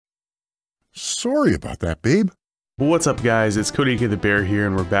Sorry about that, babe. What's up guys, it's Cody aka the Bear here,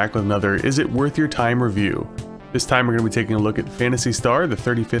 and we're back with another Is It Worth Your Time review. This time we're going to be taking a look at Phantasy Star, the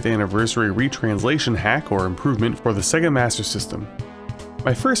 35th Anniversary Retranslation hack or improvement for the Sega Master System.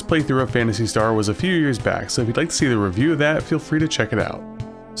 My first playthrough of Phantasy Star was a few years back, so if you'd like to see the review of that, feel free to check it out.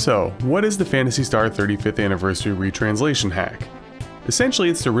 So, what is the Phantasy Star 35th Anniversary Retranslation hack?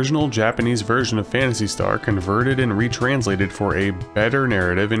 Essentially, it's the original Japanese version of Phantasy Star converted and retranslated for a better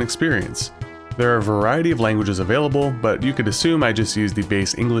narrative and experience. There are a variety of languages available, but you could assume I just used the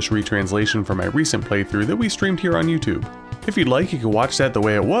base English retranslation from my recent playthrough that we streamed here on YouTube. If you'd like, you can watch that the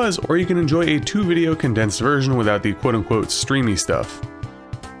way it was, or you can enjoy a 2-video condensed version without the quote-unquote streamy stuff.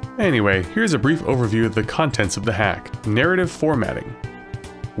 Anyway, here's a brief overview of the contents of the hack. Narrative formatting.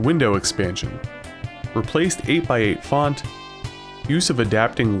 Window expansion. Replaced 8x8 font. Use of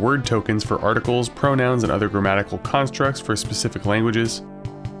adapting word tokens for articles, pronouns, and other grammatical constructs for specific languages.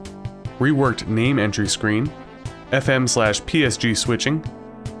 Reworked name entry screen, FM/PSG switching,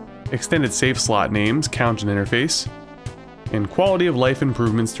 extended save slot names, count and interface, and quality of life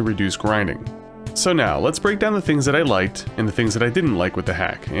improvements to reduce grinding. So now, let's break down the things that I liked and the things that I didn't like with the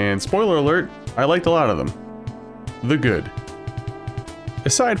hack, and spoiler alert, I liked a lot of them. The good.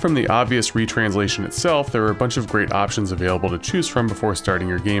 Aside from the obvious retranslation itself, there are a bunch of great options available to choose from before starting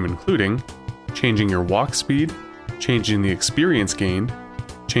your game, including changing your walk speed, changing the experience gained,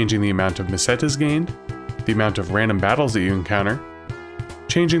 changing the amount of mesetas gained, the amount of random battles that you encounter,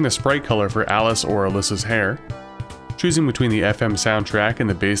 changing the sprite color for Alice or Alyssa's hair, choosing between the FM soundtrack and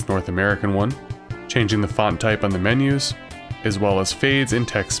the base North American one, changing the font type on the menus, as well as fades and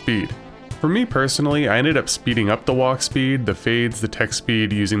text speed. For me personally, I ended up speeding up the walk speed, the fades, the text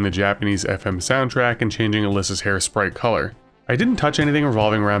speed using the Japanese FM soundtrack, and changing Alyssa's hair sprite color. I didn't touch anything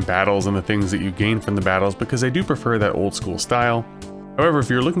revolving around battles and the things that you gain from the battles because I do prefer that old school style. However, if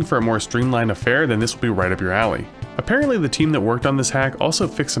you're looking for a more streamlined affair, then this will be right up your alley. Apparently the team that worked on this hack also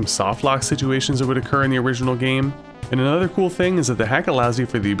fixed some soft lock situations that would occur in the original game, and another cool thing is that the hack allows you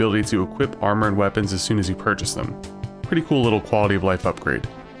for the ability to equip armor and weapons as soon as you purchase them. Pretty cool little quality of life upgrade.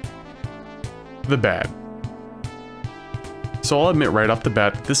 The bad. So I'll admit right off the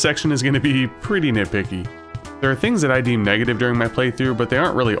bat that this section is going to be pretty nitpicky. There are things that I deem negative during my playthrough, but they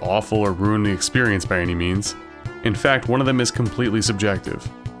aren't really awful or ruin the experience by any means. In fact, one of them is completely subjective.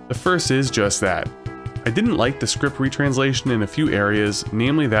 The first is just that. I didn't like the script retranslation in a few areas,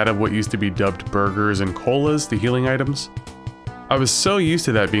 namely that of what used to be dubbed burgers and colas, the healing items. I was so used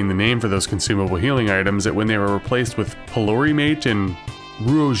to that being the name for those consumable healing items that when they were replaced with Palorimate and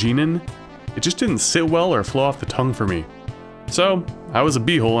Ruojinen, it just didn't sit well or flow off the tongue for me. So, I was a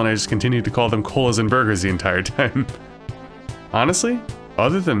beehole and I just continued to call them colas and burgers the entire time. Honestly,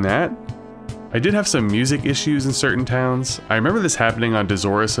 other than that, I did have some music issues in certain towns. I remember this happening on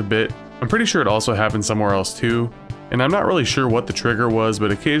Dezoris a bit. I'm pretty sure it also happened somewhere else too, and I'm not really sure what the trigger was,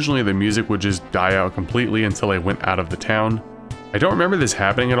 but occasionally the music would just die out completely until I went out of the town. I don't remember this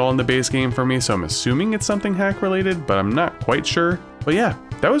happening at all in the base game for me, so I'm assuming it's something hack related, but I'm not quite sure. But yeah,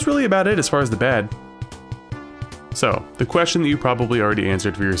 that was really about it as far as the bad. So, the question that you probably already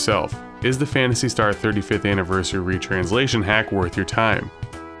answered for yourself, is the Phantasy Star 35th Anniversary Retranslation hack worth your time?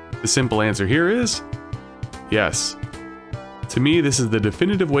 The simple answer here is yes. To me, this is the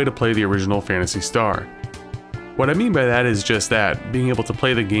definitive way to play the original Phantasy Star. What I mean by that is just that, being able to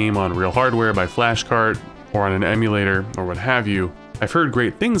play the game on real hardware by flashcard, or on an emulator, or what have you. I've heard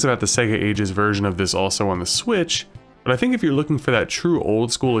great things about the Sega Ages version of this also on the Switch, but I think if you're looking for that true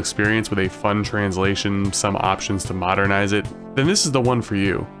old school experience with a fun translation, some options to modernize it, then this is the one for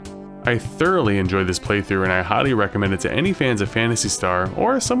you. I thoroughly enjoyed this playthrough and I highly recommend it to any fans of Phantasy Star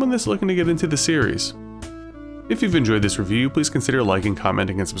or someone that's looking to get into the series. If you've enjoyed this review, please consider liking,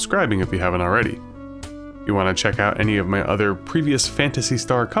 commenting, and subscribing if you haven't already. If you want to check out any of my other previous Phantasy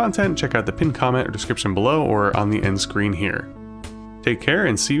Star content, check out the pinned comment or description below or on the end screen here. Take care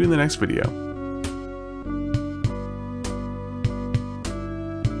and see you in the next video.